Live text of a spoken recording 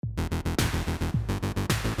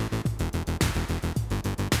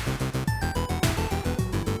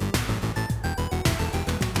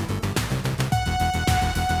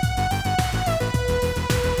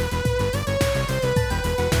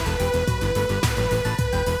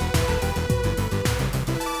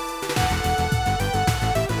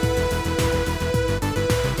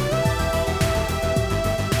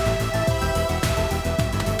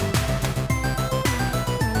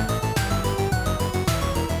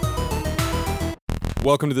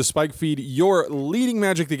Welcome to the Spike Feed, your leading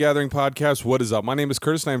Magic the Gathering podcast. What is up? My name is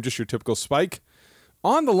Curtis, and I'm just your typical Spike.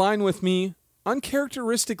 On the line with me,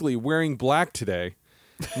 uncharacteristically wearing black today,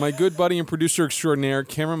 my good buddy and producer extraordinaire,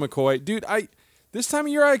 Cameron McCoy. Dude, this time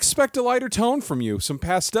of year, I expect a lighter tone from you, some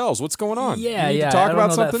pastels. What's going on? Yeah, you need yeah. to talk I don't about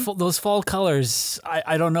know something? those fall colors.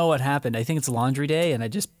 I don't know what happened. I think it's laundry day, and I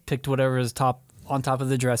just picked whatever is on top of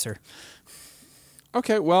the dresser.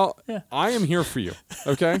 Okay, well, Yeah. I am here for you,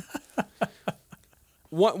 okay?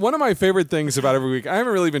 One of my favorite things about every week, I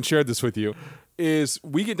haven't really even shared this with you, is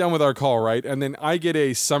we get done with our call, right? And then I get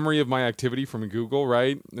a summary of my activity from Google,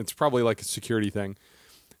 right? It's probably like a security thing.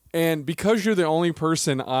 And because you're the only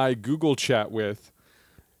person I Google chat with,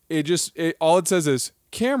 all it says is,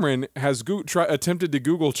 Cameron has attempted to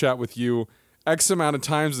Google chat with you X amount of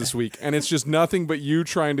times this week, and it's just nothing but you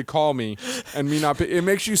trying to call me and me not. It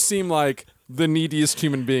makes you seem like the neediest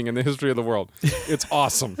human being in the history of the world. It's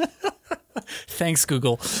awesome. Thanks,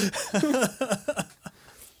 Google.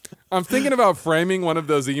 I'm thinking about framing one of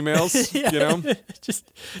those emails, Yeah. you know? Just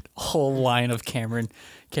a whole line of Cameron.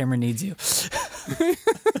 Cameron needs you.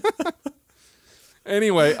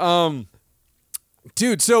 Anyway,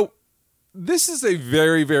 dude, so this is a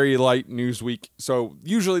very, very light news week. So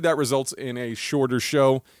usually that results in a shorter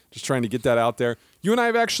show, just trying to get that out there. You and I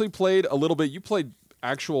have actually played a little bit. You played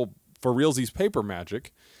actual, for realsies, paper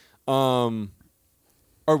Magic.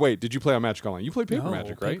 Or wait, did you play on Magic Online? You played paper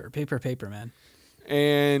Magic, right? Paper, man.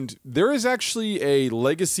 And there is actually a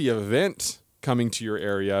legacy event coming to your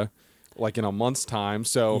area, like in a month's time.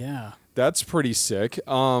 So Yeah. that's pretty sick.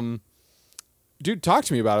 Dude, talk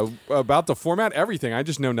to me about the format, everything. I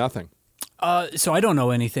just know nothing. So I don't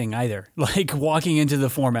know anything either. Like walking into the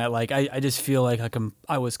format, like I just feel like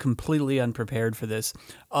I was completely unprepared for this.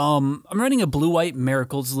 I'm running a blue-white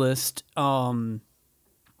Miracles list.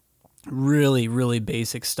 Really, really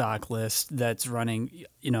basic stock list that's running,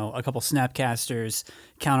 a couple Snapcasters,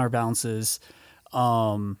 counterbalances,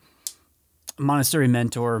 Monastery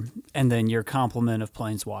Mentor, and then your complement of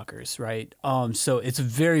Planeswalkers, right? So it's a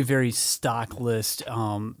very, very stock list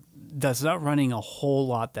that's not running a whole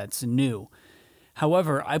lot that's new.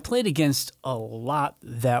 However, I played against a lot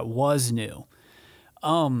that was new.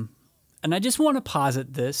 And I just want to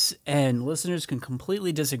posit this, and listeners can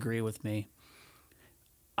completely disagree with me.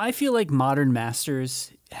 I feel like Modern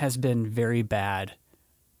Masters has been very bad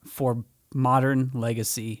for Modern,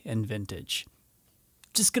 Legacy, and Vintage.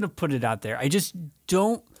 Just going to put it out there. I just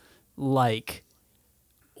don't like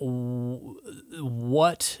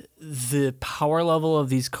what the power level of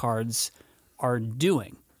these cards are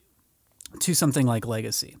doing to something like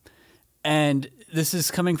Legacy. And this is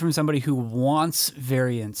coming from somebody who wants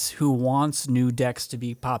variants, who wants new decks to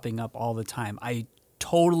be popping up all the time. I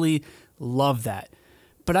totally love that.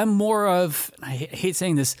 But I'm more of, I hate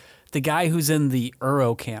saying this, the guy who's in the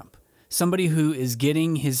Uro camp. Somebody who is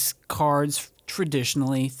getting his cards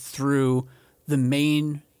traditionally through the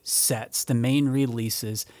main sets, the main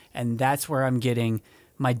releases, and that's where I'm getting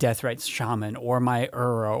my Deathrite Shaman or my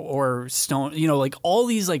Uro or Stone, like all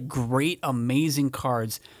these like great, amazing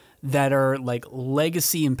cards that are like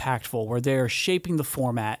legacy impactful, where they're shaping the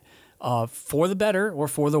format for the better or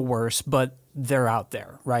for the worse, but they're out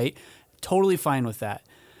there, right? Totally fine with that.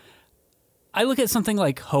 I look at something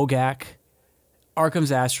like Hogak,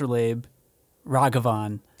 Arkham's Astrolabe,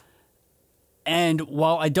 Ragavan, and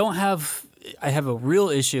while I have a real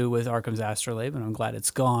issue with Arkham's Astrolabe, and I'm glad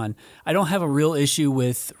it's gone, I don't have a real issue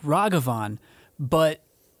with Ragavan, but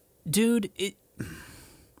dude,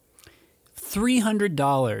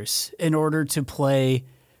 $300 in order to play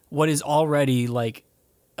what is already like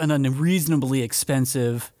an unreasonably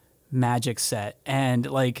expensive Magic set,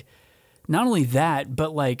 and like not only that,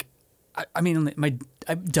 but like I mean, my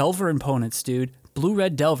Delver opponents, dude,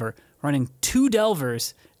 blue-red Delver, running 2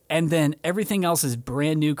 Delvers, and then everything else is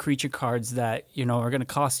brand new creature cards that, are going to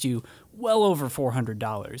cost you well over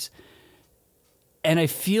 $400. And I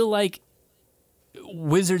feel like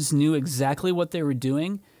Wizards knew exactly what they were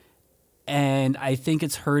doing, and I think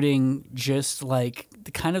it's hurting just like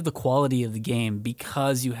the quality of the game,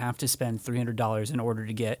 because you have to spend $300 in order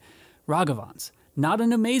to get Ragavans. Not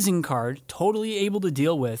an amazing card, totally able to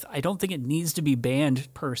deal with. I don't think it needs to be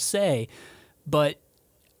banned per se, but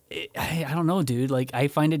I don't know, dude. Like, I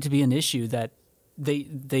find it to be an issue that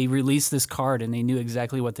they released this card and they knew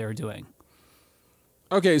exactly what they were doing.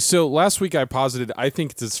 Okay, so last week I posited I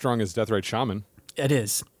think it's as strong as Deathrite Shaman. It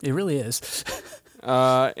is. It really is.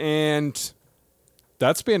 And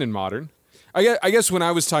that's banned in Modern. I guess when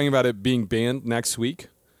I was talking about it being banned next week,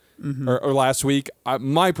 or last week,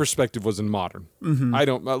 my perspective was in Modern. I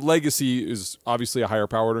don't. Legacy is obviously a higher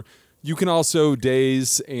power order. You can also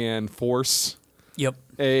daze and force Yep.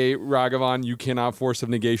 a Ragavan. You cannot force of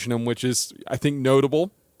negation him, which is, I think,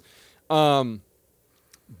 notable. But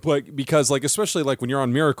because, like, especially like when you're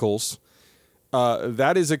on Miracles,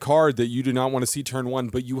 that is a card that you do not want to see turn one,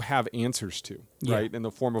 but you have answers to, right? In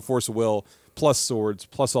the form of Force of Will, plus swords,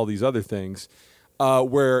 plus all these other things.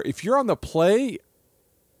 Where if you're on the play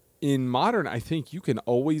in Modern, I think you can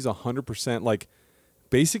always 100% like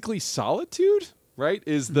basically Solitude, right?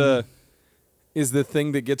 Is the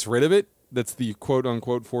thing that gets rid of it. That's the quote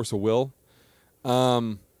unquote Force of Will.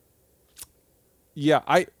 Yeah,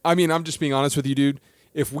 I mean, I'm just being honest with you, dude.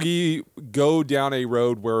 If we go down a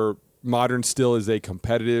road where Modern still is a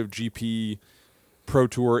competitive GP Pro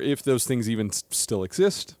Tour, if those things even still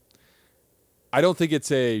exist, I don't think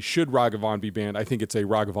it's a should Ragavan be banned. I think it's a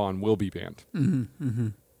Ragavan will be banned.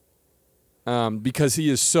 Because he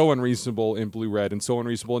is so unreasonable in blue-red and so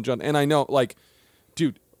unreasonable in John. And I know, like,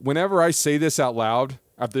 dude, whenever I say this out loud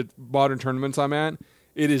at the Modern tournaments I'm at,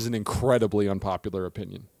 it is an incredibly unpopular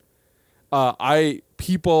opinion.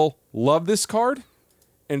 People love this card,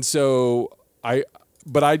 and so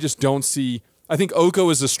but I just don't see. I think Oko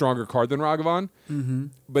is a stronger card than Ragavan,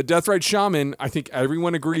 but Deathrite Shaman, I think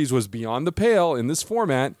everyone agrees, was beyond the pale in this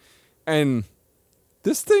format, and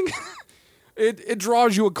this thing, it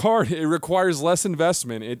draws you a card. It requires less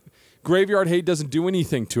investment. Graveyard Hate doesn't do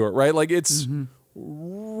anything to it, right? Like, it's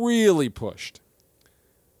really pushed.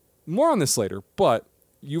 More on this later, but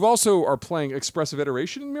you also are playing Expressive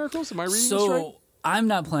Iteration in Miracles. Am I reading this right? So I'm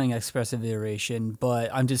not playing Expressive Iteration,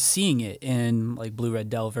 but I'm just seeing it in like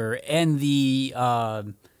Blue-Red Delver and the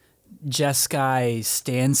Jeskai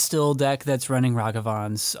Standstill deck that's running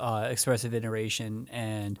Ragavan's Expressive Iteration.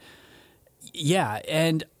 And yeah,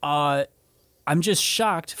 and I'm just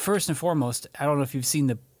shocked, first and foremost. I don't know if you've seen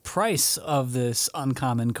the price of this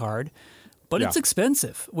uncommon card, but it's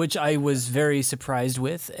expensive, which I was very surprised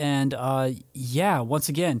with. And once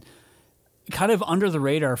again, kind of under the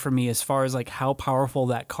radar for me as far as like how powerful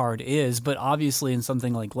that card is. But obviously in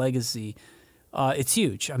something like Legacy, it's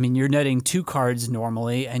huge. I mean, you're netting 2 cards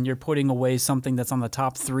normally, and you're putting away something that's on the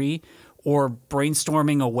top 3, or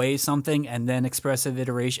brainstorming away something and then Expressive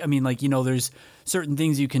Iteration. I mean, like, there's certain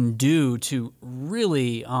things you can do to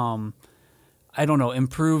really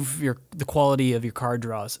improve the quality of your card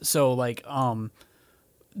draws. So like, I'm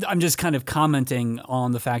just kind of commenting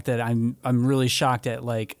on the fact that I'm really shocked at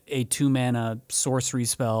like a 2-mana sorcery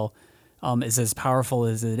spell is as powerful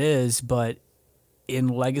as it is, but in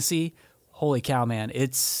Legacy, holy cow, man,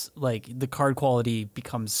 it's like the card quality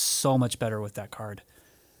becomes so much better with that card.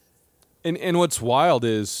 And what's wild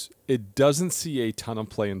is it doesn't see a ton of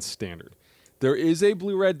play in Standard. There is a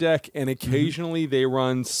blue-red deck, and occasionally they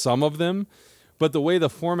run some of them. But the way the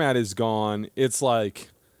format is gone, it's like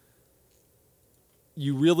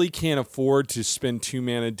you really can't afford to spend 2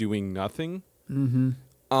 mana doing nothing.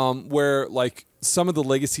 Where like some of the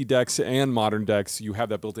Legacy decks and Modern decks, you have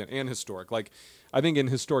that built in, and Historic. Like I think in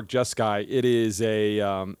Historic Jeskai, it is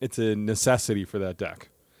it's a necessity for that deck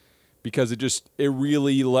because it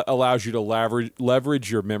really allows you to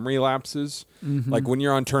leverage your memory lapses. Like when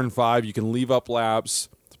you're on turn 5, you can leave up lapse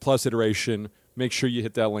plus iteration. Make sure you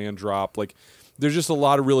hit that land drop. Like, there's just a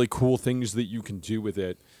lot of really cool things that you can do with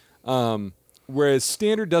it. Whereas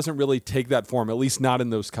Standard doesn't really take that form, at least not in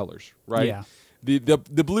those colors, right? Yeah.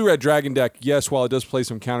 The blue-red dragon deck, yes, while it does play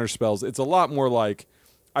some counter spells, it's a lot more like,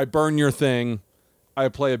 I burn your thing, I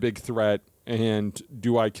play a big threat, and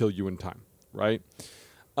do I kill you in time, right?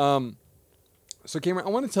 So Cameron, I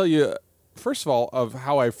want to tell you, first of all, of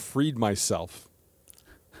how I freed myself,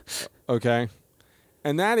 okay?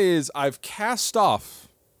 And that is, I've cast off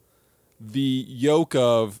the yoke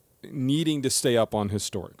of needing to stay up on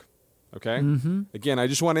Historic. Okay? Again, I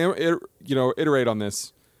just want to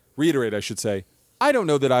reiterate I should say. I don't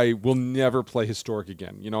know that I will never play Historic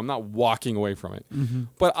again. I'm not walking away from it.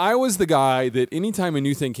 But I was the guy that anytime a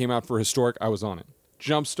new thing came out for Historic, I was on it.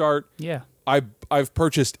 Jumpstart. Yeah. I've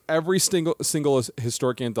purchased every single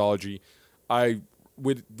Historic anthology.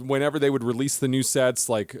 Whenever they would release the new sets,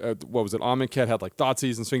 like what was it? Amonkhet had like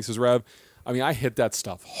Thoughtseize and Sphinx's Rev. I mean, I hit that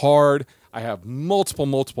stuff hard. I have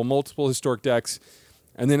multiple Historic decks.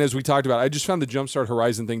 And then as we talked about, I just found the Jumpstart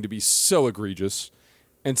Horizon thing to be so egregious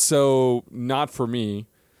and so not for me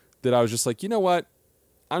that I was just like, you know what?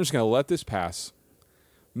 I'm just going to let this pass.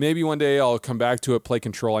 Maybe one day I'll come back to it, play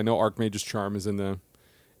Control. I know Archmage's Charm is in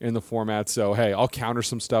the format, so hey, I'll counter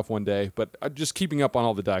some stuff one day. But I'm just keeping up on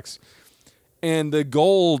all the decks. And the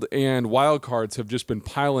gold and wild cards have just been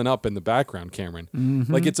piling up in the background, Cameron.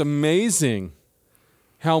 Like, it's amazing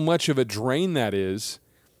how much of a drain that is.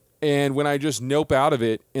 And when I just nope out of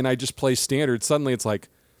it and I just play Standard, suddenly it's like,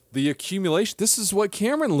 the accumulation. This is what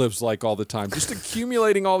Cameron lives like all the time, just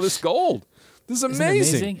accumulating all this gold. This is Isn't it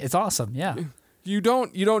amazing. It's awesome. Yeah. You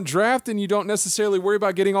don't draft and you don't necessarily worry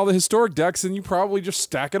about getting all the historic decks, and you probably just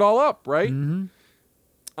stack it all up, right?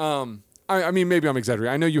 Mm-hmm. I mean, maybe I'm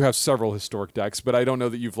exaggerating. I know you have several historic decks, but I don't know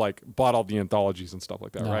that you've like bought all the anthologies and stuff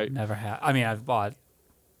like that, No, right? never have. I mean, I've bought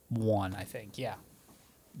one, I think. Yeah.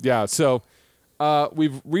 Yeah. So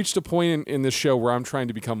we've reached a point in this show where I'm trying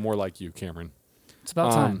to become more like you, Cameron. It's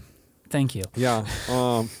about time. Thank you. Yeah.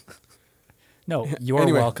 No, you're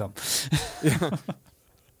Anyway. welcome.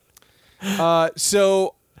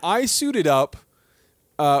 So I suited up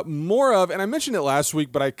more of, and I mentioned it last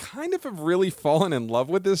week, but I kind of have really fallen in love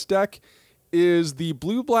with this deck, is the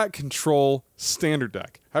Blue-Black Control standard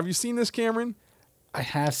deck. Have you seen this, Cameron? I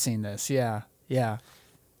have seen this. Yeah. Yeah.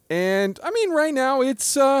 And I mean, right now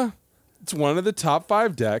it's one of the top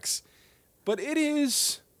 5 decks, but it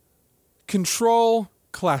is Control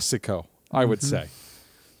Classico, I would say.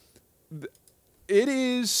 It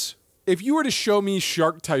is, if you were to show me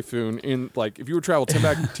Shark Typhoon in, like, if you were to travel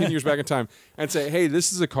 10 years back in time and say, hey,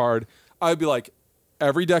 this is a card, I'd be like,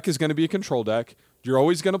 every deck is going to be a control deck. You're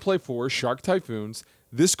always going to play 4 Shark Typhoons.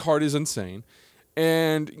 This card is insane.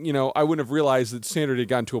 And, you know, I wouldn't have realized that Standard had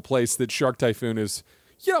gotten to a place that Shark Typhoon is,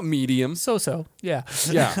 you know, medium. So. Yeah.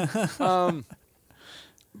 Yeah.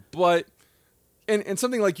 But, and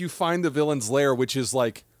something like you find the Villain's Lair, which is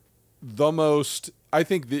like the most, I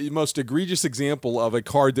think the most egregious example of a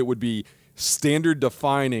card that would be standard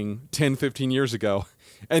defining 10, 15 years ago.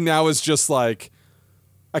 And now it's just like,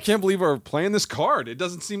 I can't believe we're playing this card. It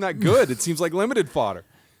doesn't seem that good. It seems like limited fodder.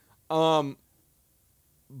 But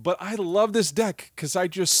I love this deck because I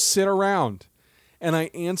just sit around and I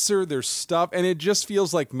answer their stuff, and it just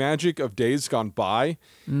feels like Magic of days gone by.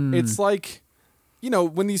 It's like, you know,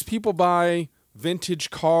 when these people buy vintage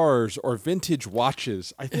cars or vintage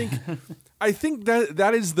watches, I think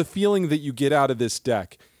that is the feeling that you get out of this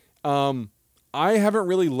deck. I haven't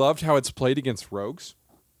really loved how it's played against rogues.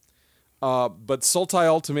 But Sultai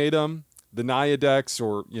Ultimatum, the Naya decks,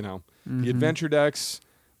 or, you know, the Adventure decks,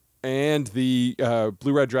 and the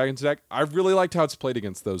Blue-Red Dragons deck, I've really liked how it's played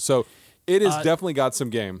against those. So it has definitely got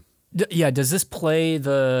some game. Yeah. Does this play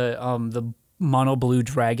the mono blue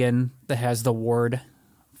dragon that has the ward?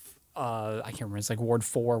 I can't remember. It's like Ward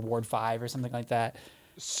 4, Ward 5, or something like that.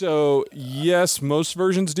 So yes, most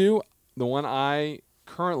versions do. The one I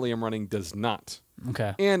currently am running does not.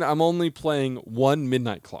 Okay. And I'm only playing 1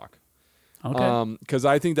 Midnight Clock. Okay. Because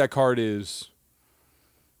I think that card is,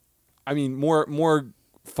 I mean, more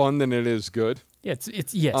fun than it is good. Yeah,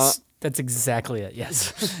 it's yes. That's exactly it.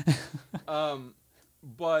 Yes.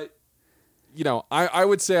 But, you know, I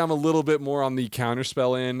would say I'm a little bit more on the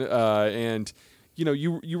counterspell end, and, you know,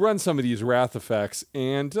 you run some of these wrath effects,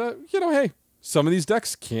 and, you know, hey, some of these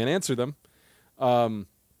decks can't answer them.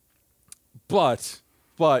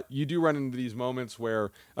 But you do run into these moments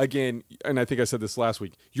where, again, and I think I said this last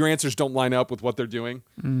week, your answers don't line up with what they're doing.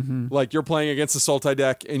 Mm-hmm. Like, you're playing against a Sultai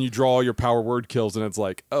deck, and you draw your power word kills, and it's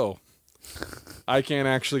like, oh, I can't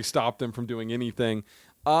actually stop them from doing anything.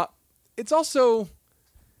 It's also,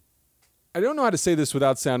 I don't know how to say this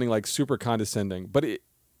without sounding like super condescending, but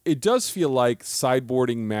it does feel like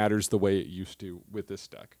sideboarding matters the way it used to with this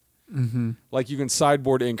deck. Mm-hmm. Like, you can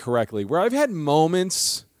sideboard incorrectly, where I've had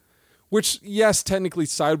moments, which, yes, technically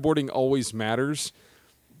sideboarding always matters,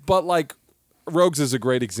 but like Rogues is a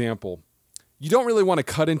great example. You don't really want to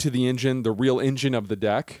cut into the engine, the real engine of the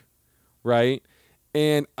deck, right?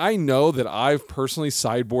 And I know that I've personally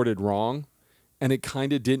sideboarded wrong, and it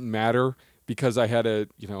kind of didn't matter because I had a,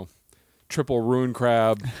 you know, triple Ruin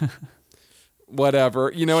Crab,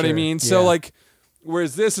 whatever, you know what I mean? Yeah. So like,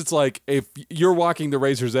 whereas this, it's like, if you're walking the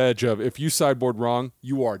razor's edge of, if you sideboard wrong,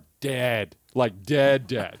 you are dead, like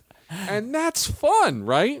dead. And that's fun,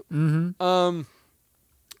 right? Mm-hmm.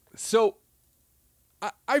 So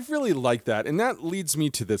I've really liked that. And that leads me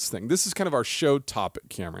to this thing. This is kind of our show topic,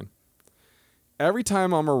 Cameron. Every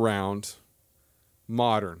time I'm around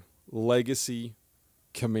Modern, Legacy,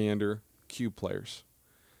 Commander, Cube players,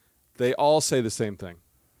 they all say the same thing.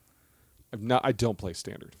 I don't play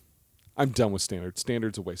Standard. I'm done with Standard.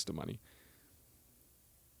 Standard's a waste of money.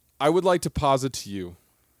 I would like to posit to you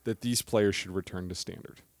that these players should return to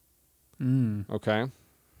Standard. Okay?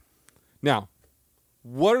 Now,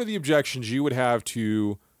 what are the objections you would have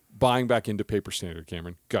to buying back into Paper Standard,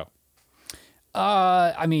 Cameron? Go.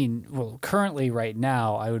 I mean, well, currently right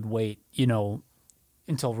now, I would wait, you know,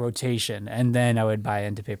 until rotation, and then I would buy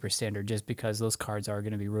into Paper Standard just because those cards are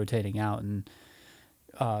going to be rotating out and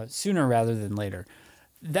sooner rather than later.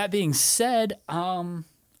 That being said, I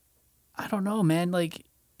don't know, man. Like,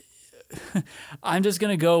 I'm just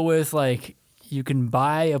gonna go with like you can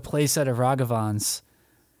buy a playset of Ragavans,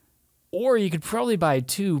 or you could probably buy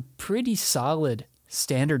 2 pretty solid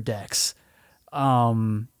standard decks,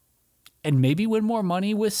 and maybe win more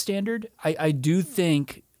money with standard. I do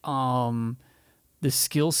think the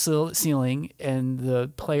skill ceiling and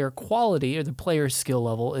the player quality or the player skill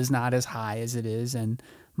level is not as high as it is in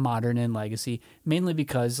Modern and Legacy, mainly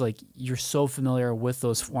because like you're so familiar with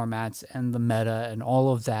those formats and the meta and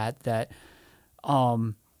all of that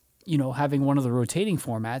having one of the rotating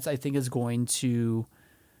formats I think is going to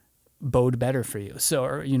bode better for you.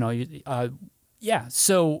 So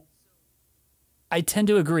so I tend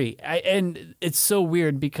to agree. And it's so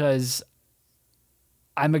weird because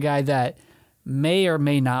I'm a guy that may or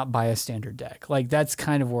may not buy a standard deck. Like that's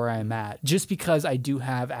kind of where I'm at, just because I do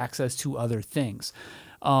have access to other things.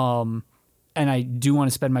 And I do want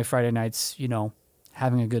to spend my Friday nights,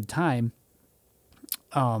 having a good time.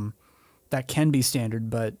 That can be standard,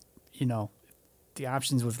 but the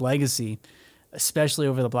options with Legacy, especially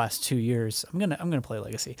over the last 2 years, I'm gonna play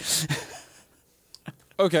Legacy.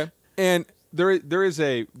 Okay, and there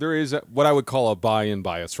is what I would call a buy-in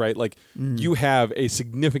bias, right? Like you have a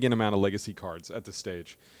significant amount of Legacy cards at this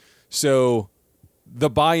stage, so the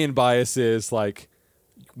buy-in bias is like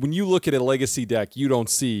when you look at a Legacy deck, you don't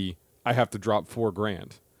see I have to drop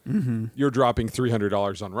 $4,000. Mm-hmm. You're dropping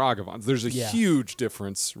 $300 on Ragavans. There's a huge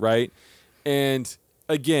difference, right? And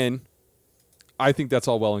again, I think that's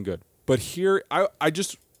all well and good. But here, I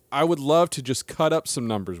would love to just cut up some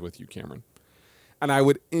numbers with you, Cameron. And I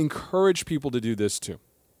would encourage people to do this too,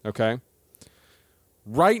 okay?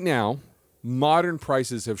 Right now, Modern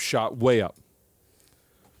prices have shot way up.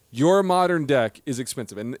 Your Modern deck is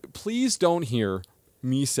expensive. And please don't hear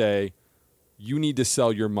me say you need to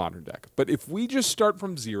sell your Modern deck. But if we just start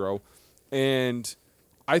from zero, and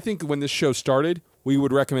I think when this show started, we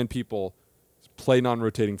would recommend people play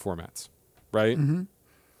non-rotating formats, right? Mm-hmm.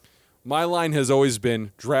 My line has always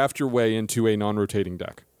been draft your way into a non-rotating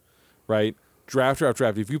deck, right? Draft.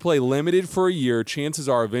 If you play limited for a year, chances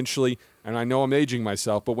are eventually, and I know I'm aging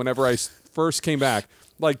myself, but whenever I first came back,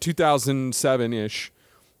 like 2007-ish,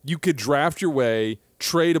 you could draft your way,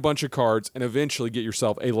 trade a bunch of cards, and eventually get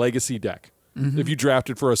yourself a Legacy deck. Mm-hmm. If you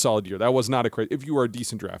drafted for a solid year. That was not if you were a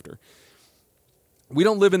decent drafter. We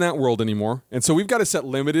don't live in that world anymore, and so we've got to set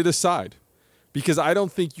limited aside because I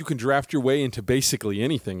don't think you can draft your way into basically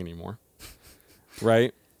anything anymore,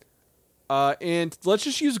 right? And let's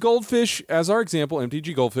just use Goldfish as our example,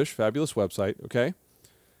 MTG Goldfish, fabulous website, okay?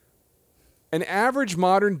 An average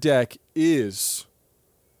Modern deck is,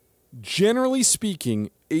 generally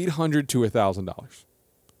speaking, $800 to $1,000,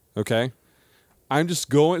 okay? I'm just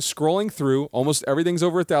scrolling through. Almost everything's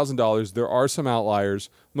over $1,000. There are some outliers.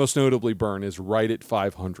 Most notably, Burn is right at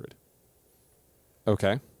 $500.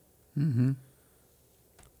 Okay. Mm-hmm.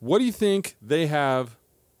 What do you think they have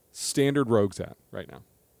standard rogues at right now?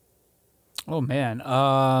 Oh man,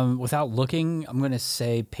 without looking, I'm gonna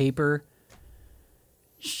say paper.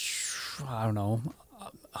 I don't know,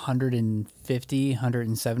 $150,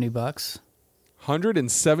 $170.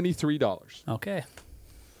 $173. Okay.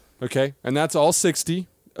 Okay, and that's all 60,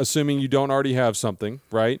 assuming you don't already have something,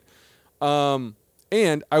 right? And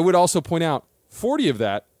I would also point out, 40 of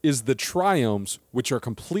that is the Triomes, which are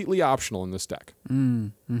completely optional in this deck.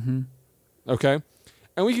 Mm-hmm. Okay?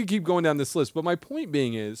 And we could keep going down this list, but my point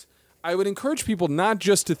being is, I would encourage people not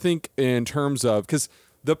just to think in terms of, because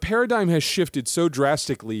the paradigm has shifted so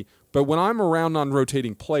drastically, but when I'm around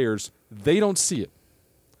non-rotating players, they don't see it.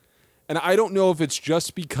 And I don't know if it's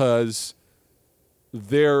just because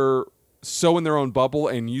they're so in their own bubble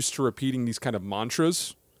and used to repeating these kind of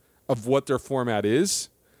mantras of what their format is.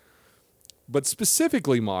 But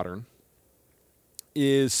specifically Modern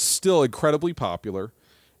is still incredibly popular,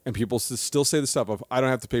 and people still say the stuff of, I don't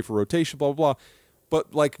have to pay for rotation, blah, blah, blah.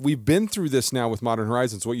 But like we've been through this now with Modern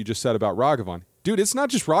Horizons, what you just said about Ragavan. Dude, it's not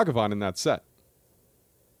just Ragavan in that set.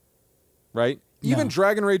 Right? No. Even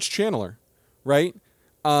Dragon Rage Channeler, right?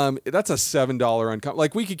 That's a $7 uncommon.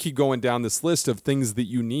 Like we could keep going down this list of things that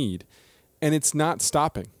you need, and it's not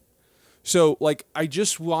stopping. So, like, I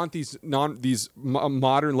just want these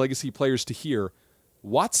Modern Legacy players to hear,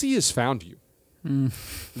 WotC has found you.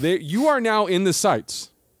 You are now in the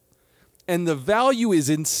sites, and the value is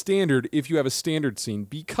in Standard if you have a Standard scene,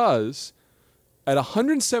 because at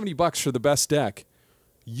 $170 for the best deck,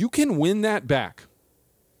 you can win that back,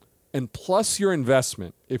 and plus your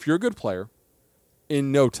investment if you're a good player.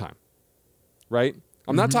 In no time, right?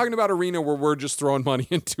 I'm not talking about Arena where we're just throwing money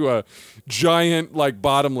into a giant, like,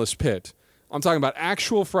 bottomless pit. I'm talking about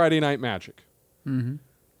actual Friday Night Magic. Mm-hmm.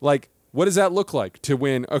 Like, What does that look like to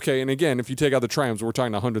win? Okay, and again, if you take out the triumphs, we're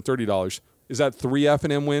talking $130. Is that 3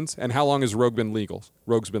 F&M wins? And how long has Rogue's been legal?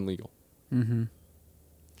 Mm-hmm.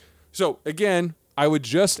 So again, I would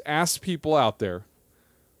just ask people out there,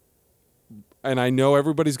 and I know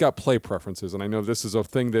everybody's got play preferences, and I know this is a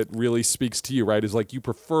thing that really speaks to you, right? Is like you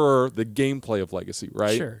prefer the gameplay of Legacy,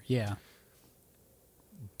 right? Sure, yeah.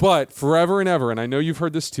 But forever and ever, and I know you've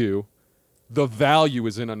heard this too, the value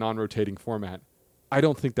is in a non-rotating format. I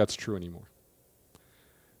don't think that's true anymore.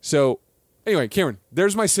 So anyway, Cameron,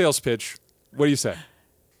 there's my sales pitch. What do you say?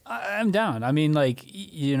 I'm down. I mean, like,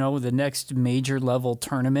 the next major level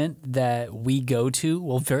tournament that we go to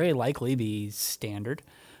will very likely be standard.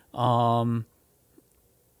 And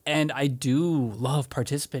I do love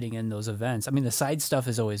participating in those events. I mean, the side stuff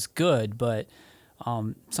is always good, but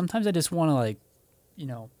sometimes I just want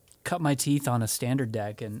to, cut my teeth on a standard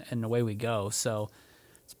deck and away we go. So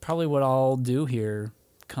it's probably what I'll do here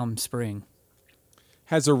come spring.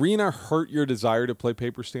 Has Arena hurt your desire to play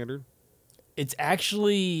Paper Standard? It's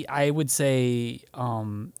actually, I would say,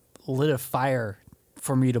 lit a fire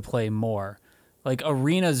for me to play more. Like,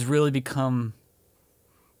 Arena's really become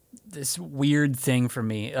this weird thing for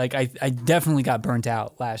me. Like, I definitely got burnt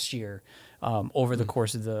out last year over the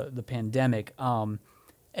course of the pandemic. And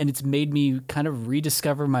it's made me kind of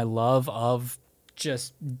rediscover my love of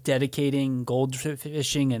just dedicating gold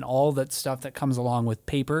fishing and all that stuff that comes along with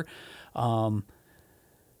paper.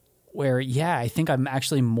 Where, I think I'm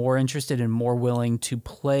actually more interested and more willing to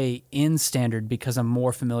play in standard because I'm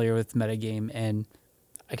more familiar with metagame, and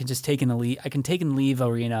I can just take and leave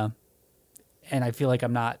Arena, and I feel like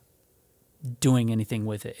I'm not doing anything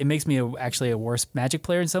with it. It makes me actually a worse Magic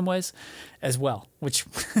player in some ways as well, which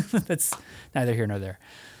that's neither here nor there.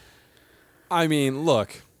 I mean,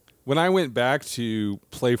 look, when I went back to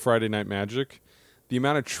play Friday Night Magic, the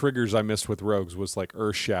amount of triggers I missed with Rogues was like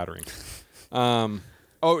earth-shattering.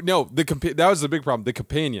 Oh, no, that was the big problem, the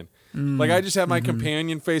companion. Like, I just had my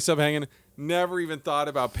companion face up hanging, never even thought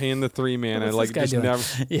about paying the 3 mana. What's this guy doing?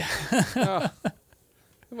 Never. Yeah.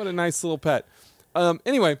 What a nice little pet.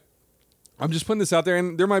 Anyway, I'm just putting this out there,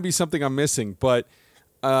 and there might be something I'm missing, but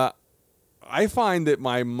I find that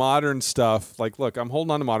my modern stuff, like, look, I'm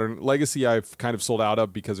holding on to Modern. Legacy I've kind of sold out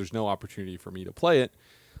of because there's no opportunity for me to play it.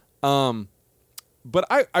 But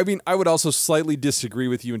I mean, I would also slightly disagree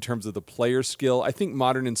with you in terms of the player skill. I think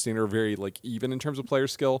Modern and Standard are very even in terms of player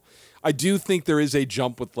skill. I do think there is a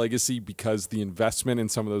jump with Legacy because the investment in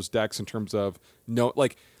some of those decks in terms of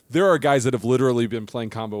there are guys that have literally been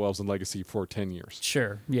playing Combo Elves in Legacy for 10 years.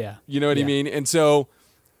 Sure, yeah. You know what I mean? And so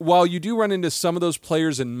while you do run into some of those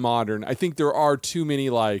players in Modern, I think there are too many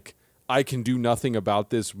I can do nothing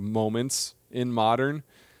about this moments in Modern.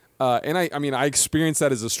 And I mean, I experienced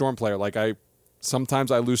that as a Storm player. Sometimes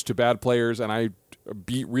I lose to bad players, and I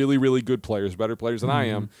beat really, really good players, better players than I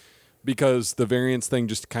am, because the variance thing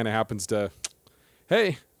just kind of happens to,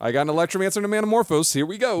 hey, I got an Electromancer and a Manamorphose, here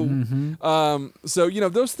we go. So,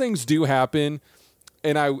 those things do happen,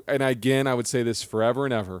 and again, I would say this forever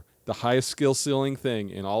and ever, the highest skill ceiling thing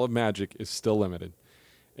in all of Magic is still limited.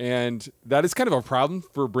 And that is kind of a problem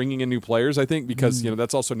for bringing in new players, I think, because,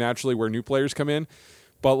 that's also naturally where new players come in.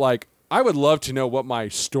 But, I would love to know what my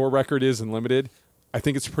store record is in Limited. I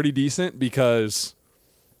think it's pretty decent because,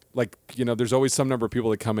 there's always some number of people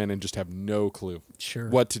that come in and just have no clue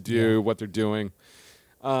what to do, what they're doing.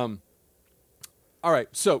 All right,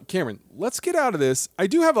 so Cameron, let's get out of this. I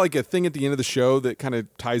do have a thing at the end of the show that kind of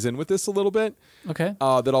ties in with this a little bit. Okay.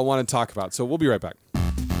 That I'll want to talk about. So we'll be right back.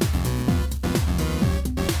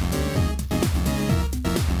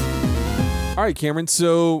 All right, Cameron.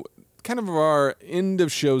 So kind of our end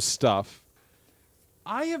of show stuff.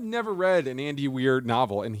 I have never read an Andy Weir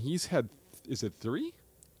novel, and he's had, is it 3?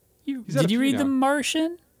 Did you read The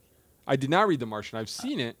Martian? I did not read The Martian. I've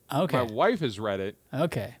seen it. Okay. My wife has read it.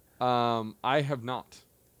 Okay. I have not.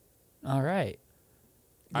 All right.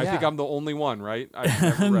 I think I'm the only one, right? I've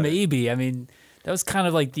never read Maybe. I mean, that was kind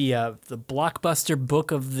of like the blockbuster book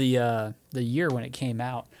of the year when it came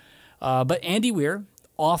out. But Andy Weir,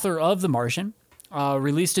 author of The Martian,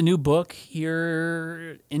 released a new book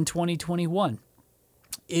here in 2021.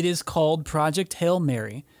 It is called Project Hail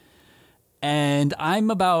Mary, and I'm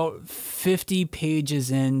about 50 pages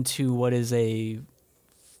into what is a,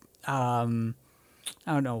 I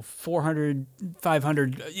don't know, 400,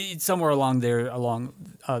 500, somewhere along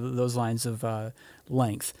those lines of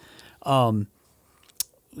length.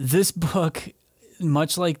 This book,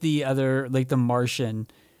 much like the other, like The Martian,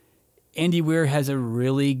 Andy Weir has a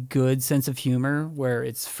really good sense of humor where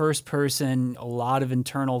it's first person, a lot of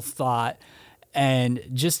internal thought, and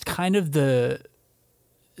just kind of the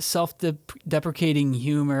self-deprecating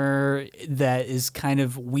humor that is kind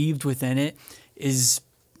of weaved within it is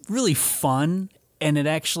really fun, and it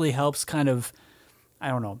actually helps kind of, I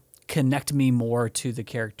don't know, connect me more to the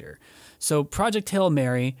character. So Project Hail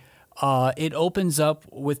Mary, it opens up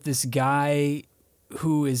with this guy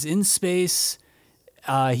who is in space.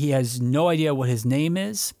 He has no idea what his name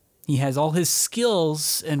is. He has all his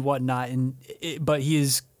skills and whatnot, but he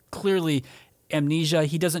is clearly amnesia.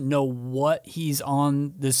 He doesn't know what he's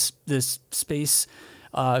on this space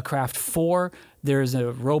craft for. There's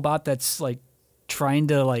a robot that's like trying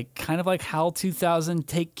to like kind of like HAL 2000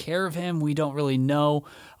 take care of him. We don't really know.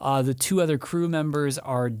 The two other crew members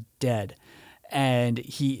are dead. And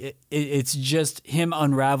it's just him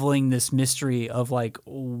unraveling this mystery of like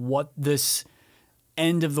what this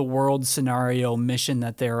end of the world scenario mission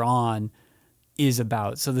that they're on is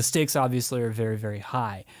about. So the stakes obviously are very, very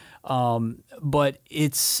high. But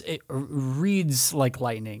it reads like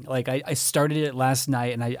lightning. Like I started it last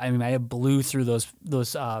night, and I blew through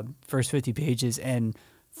those first 50 pages and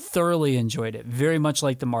thoroughly enjoyed it. Very much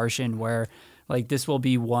like The Martian, where like this will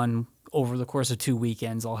be one over the course of 2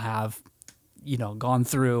 weekends I'll have, gone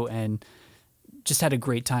through and just had a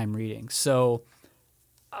great time reading. So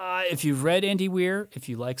if you've read Andy Weir, if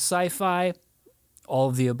you like sci-fi, all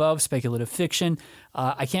of the above, speculative fiction,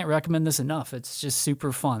 I can't recommend this enough. It's just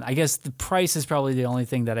super fun. I guess the price is probably the only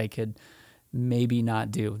thing that I could maybe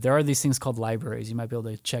not do. There are these things called libraries. You might be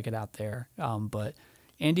able to check it out there. But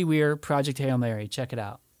Andy Weir, Project Hail Mary, check it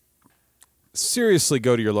out. Seriously,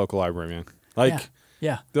 go to your local library, man. Like,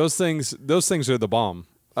 yeah. Those things are the bomb.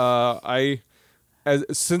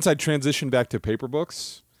 Since I transitioned back to paper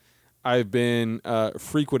books, I've been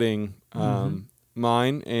frequenting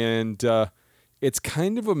mine, and it's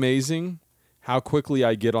kind of amazing how quickly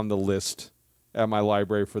I get on the list at my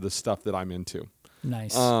library for the stuff that I'm into.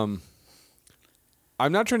 Nice. I'm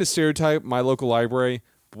not trying to stereotype my local library,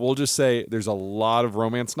 but we'll just say there's a lot of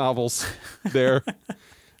romance novels there.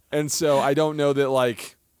 And so I don't know that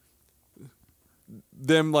like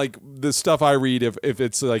them, like the stuff I read, if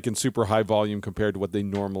it's like in super high volume compared to what they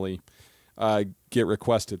normally get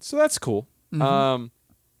requested. So that's cool. Mm-hmm.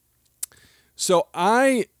 So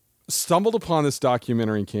I stumbled upon this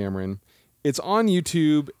documentary, Cameron. It's on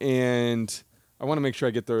YouTube, and I want to make sure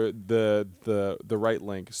I get the right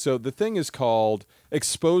link. So the thing is called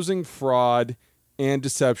Exposing Fraud and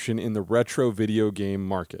Deception in the Retro Video Game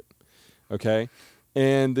Market. Okay?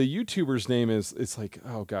 And the YouTuber's name is, it's like,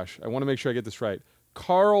 oh gosh, I want to make sure I get this right.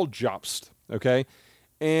 Carl Jobst. Okay?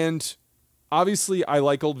 And obviously I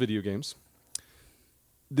like old video games.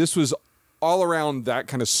 This was all around that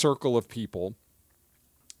kind of circle of people.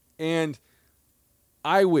 And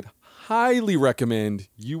I would highly recommend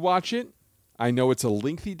you watch it. I know it's a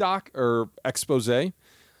lengthy doc or expose,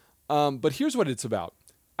 but here's what it's about.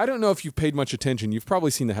 I don't know if you've paid much attention. You've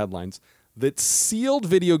probably seen the headlines that sealed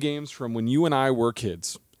video games from when you and I were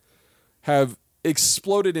kids have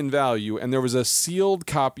exploded in value. And there was a sealed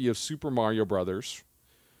copy of Super Mario Brothers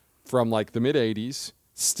from like the mid 80s,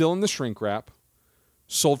 still in the shrink wrap,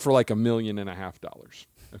 sold for like $1.5 million.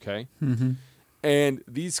 Okay. Mm-hmm. And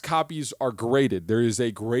these copies are graded. There is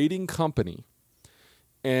a grading company,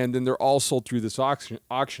 and then they're all sold through this auction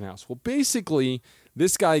house. Well, basically,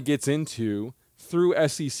 this guy gets into, through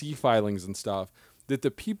SEC filings and stuff, that the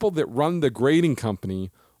people that run the grading company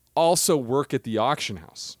also work at the auction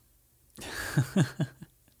house.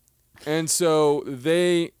 And so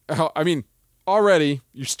already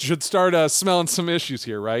you should start smelling some issues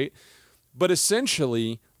here, right? But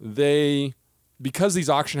essentially, because these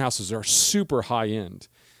auction houses are super high end,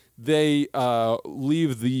 they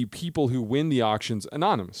leave the people who win the auctions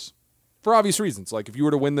anonymous for obvious reasons. Like if you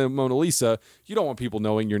were to win the Mona Lisa, you don't want people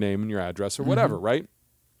knowing your name and your address or whatever, right?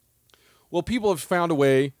 Well, people have found a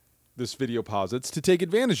way, this video posits, to take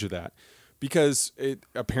advantage of that because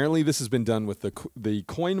apparently this has been done with the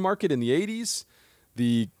coin market in the 80s,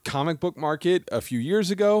 the comic book market a few years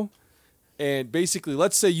ago. And basically,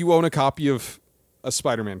 let's say you own a copy of a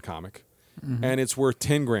Spider-Man comic. Mm-hmm. And it's worth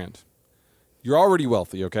 $10,000. You're already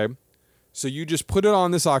wealthy, okay? So you just put it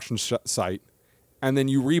on this auction site, and then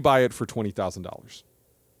you rebuy it for $20,000.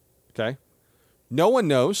 Okay? No one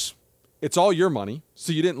knows. It's all your money,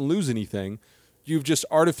 so you didn't lose anything. You've just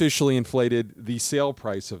artificially inflated the sale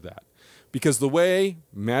price of that. Because the way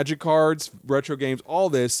Magic cards, retro games, all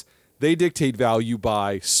this, they dictate value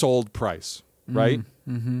by sold price, right?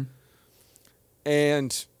 Mm-hmm.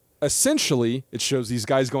 And essentially, it shows these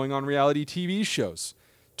guys going on reality TV shows,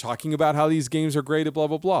 talking about how these games are graded, blah,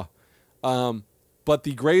 blah, blah. But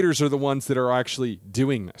the graders are the ones that are actually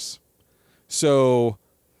doing this. So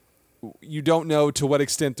you don't know to what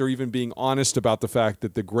extent they're even being honest about the fact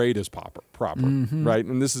that the grade is proper, right?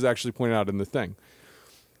 And this is actually pointed out in the thing.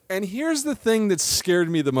 And here's the thing that scared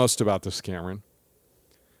me the most about this, Cameron,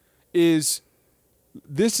 is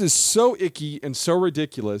this is so icky and so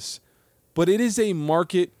ridiculous, but it is a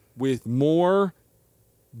market with more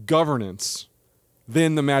governance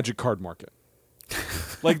than the Magic card market.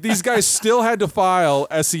 Like, these guys still had to file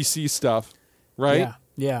SEC stuff, right? Yeah.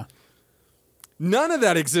 Yeah. None of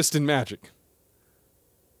that exists in Magic,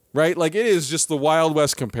 right? Like, it is just the Wild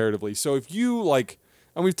West comparatively. So if you, like,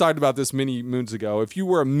 and we've talked about this many moons ago, if you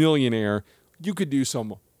were a millionaire, you could do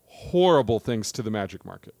some horrible things to the Magic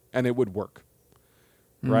market, and it would work,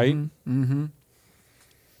 right? Mm-hmm.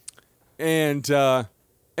 And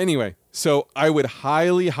anyway, so I would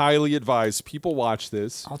highly, highly advise people watch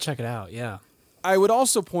this. I'll check it out, yeah. I would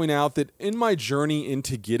also point out that in my journey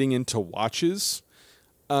into getting into watches,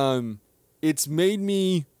 it's made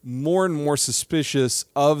me more and more suspicious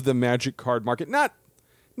of the Magic card market. Not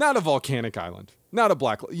a Volcanic Island, not a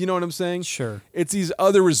Black. You know what I'm saying? Sure. It's these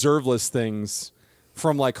other reserve list things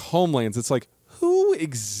from like Homelands. It's like, who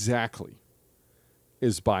exactly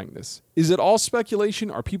is buying this? Is it all speculation?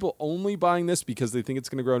 Are people only buying this because they think it's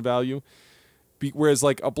going to grow in value? Whereas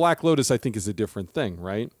like a Black Lotus, I think, is a different thing,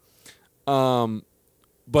 right?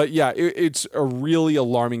 But yeah, it's a really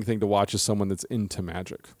alarming thing to watch as someone that's into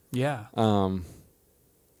Magic. Yeah. And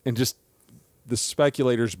just the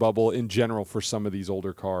speculators bubble in general for some of these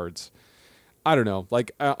older cards. I don't know.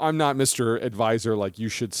 Like, I'm not Mr. Advisor, like you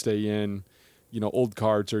should stay in, old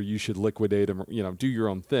cards or you should liquidate them, or, do your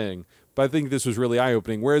own thing. But I think this was really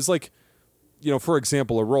eye-opening. Whereas, like, for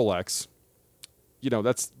example, a Rolex,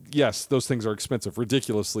 yes, those things are expensive,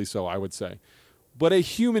 ridiculously so, I would say. But a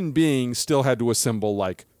human being still had to assemble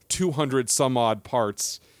like 200 some odd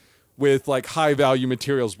parts with like high value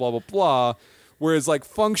materials, blah, blah, blah. Whereas like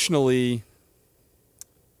functionally,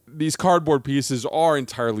 these cardboard pieces are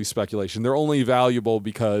entirely speculation. They're only valuable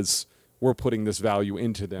because we're putting this value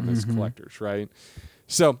into them as collectors, right?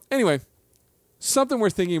 So anyway, something we're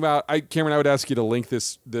thinking about. Cameron, I would ask you to link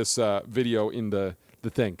this video in the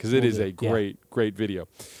thing, because it is a great video.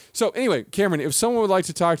 So anyway, Cameron, if someone would like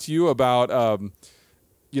to talk to you about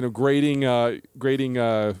grading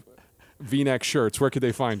V-neck shirts, where could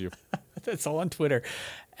they find you? That's all on Twitter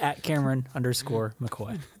at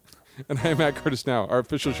Cameron_McCoy. And I'm at Curtis Now. Our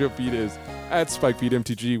official show feed is at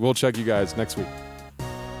SpikeFeedMTG. We'll check you guys next week.